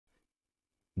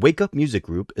Wake Up Music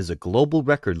Group is a global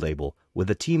record label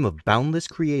with a team of boundless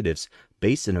creatives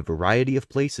based in a variety of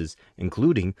places,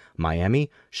 including Miami,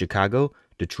 Chicago,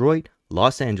 Detroit,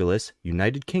 Los Angeles,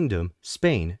 United Kingdom,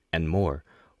 Spain, and more.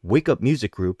 Wake Up Music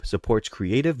Group supports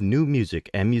creative new music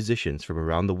and musicians from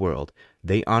around the world.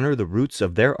 They honor the roots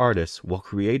of their artists while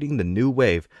creating the new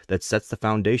wave that sets the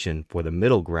foundation for the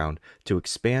middle ground to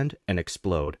expand and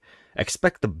explode.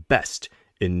 Expect the best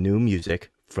in new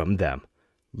music from them.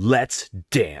 Let's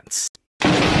dance!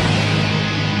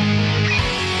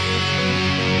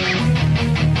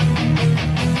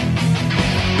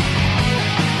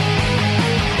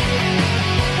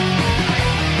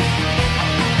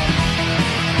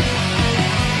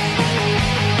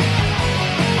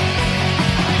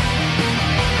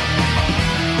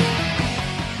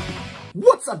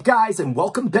 What's up, guys, and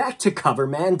welcome back to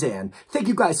Coverman Dan. Thank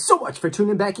you guys so much for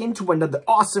tuning back in to another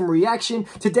awesome reaction.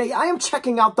 Today, I am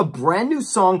checking out the brand new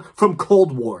song from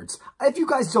Coldwards. If you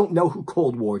guys don't know who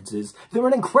Coldwards is, they're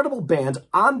an incredible band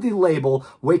on the label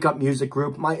Wake Up Music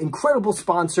Group, my incredible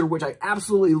sponsor, which I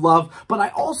absolutely love, but I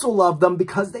also love them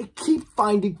because they keep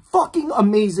finding fucking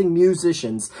amazing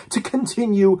musicians to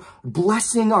continue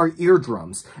blessing our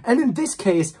eardrums. And in this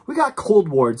case, we got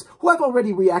Coldwards, who I've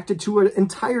already reacted to an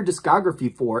entire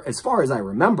discography for, as far as I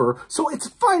remember, so it's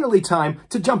finally time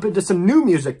to jump into some new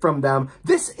music from them.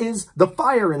 This is The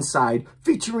Fire Inside,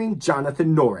 featuring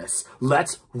Jonathan Norris.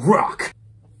 Let's rock!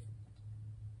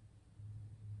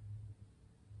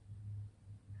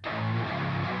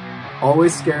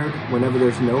 Always scared whenever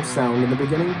there's no sound in the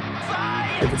beginning,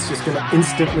 if it's just gonna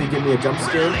instantly give me a jump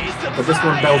scare, but this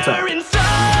one built up.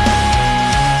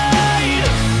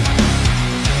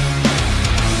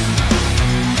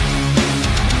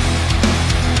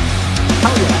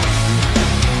 Hell yeah.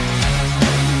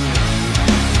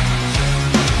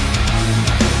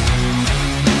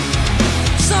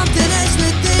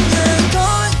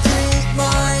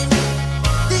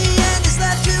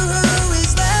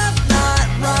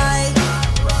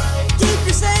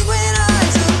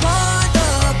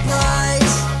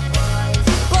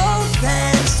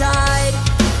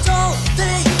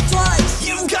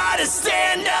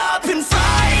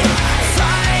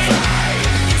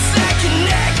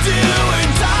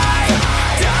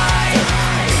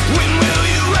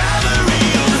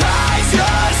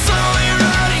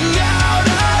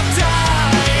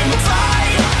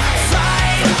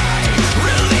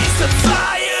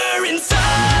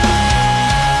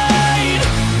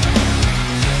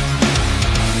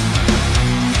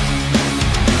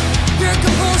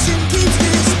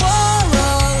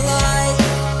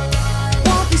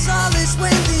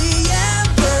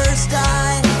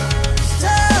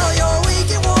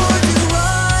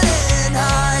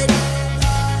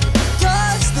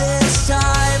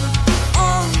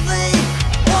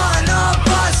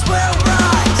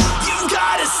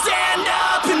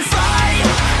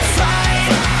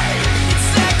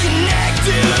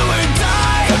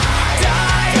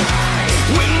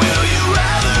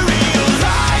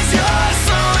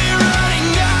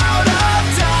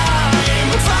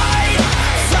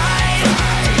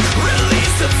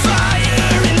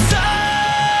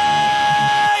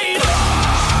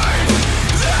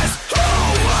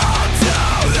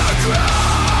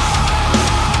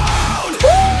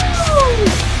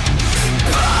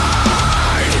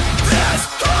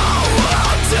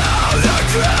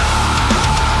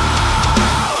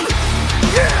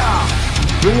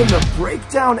 Bringing the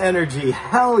breakdown energy,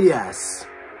 hell yes.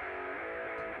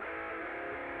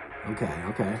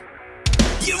 Okay.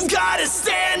 You've gotta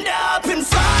stand up and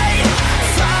fight,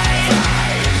 fight.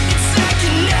 It's that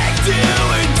connect, do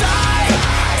or die,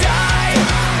 die.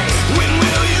 When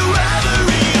will you ever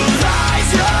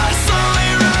realize you're slowly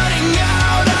running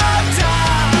out of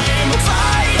time?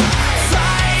 Fight,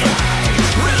 fight.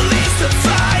 Release the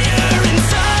fire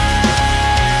inside.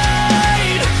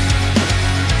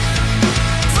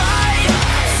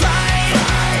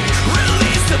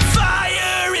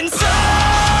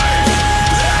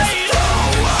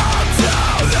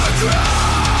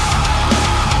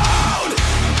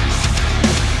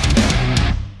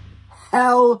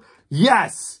 Hell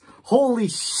yes! Holy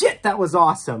shit, that was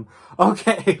awesome.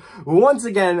 Okay, once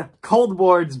again,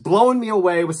 Coldwards blowing me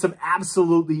away with some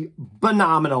absolutely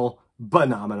phenomenal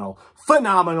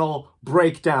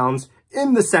breakdowns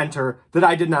in the center that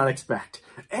I did not expect.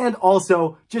 And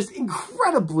also just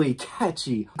incredibly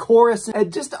catchy chorus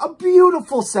and just a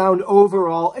beautiful sound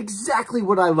overall. Exactly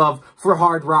what I love for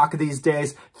hard rock these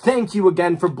days. Thank you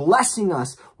again for blessing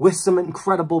us with some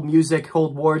incredible music,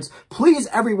 Coldwards. Please,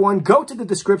 everyone, go to the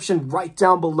description right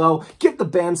down below. Give the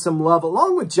band some love,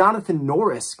 along with Jonathan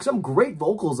Norris. Some great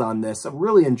vocals on this. I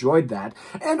really enjoyed that.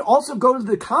 And also go to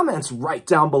the comments right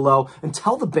down below and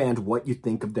tell the band what you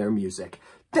think of their music.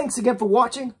 Thanks again for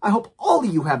watching. I hope all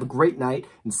of you have a great night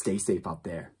and stay safe out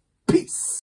there. Peace.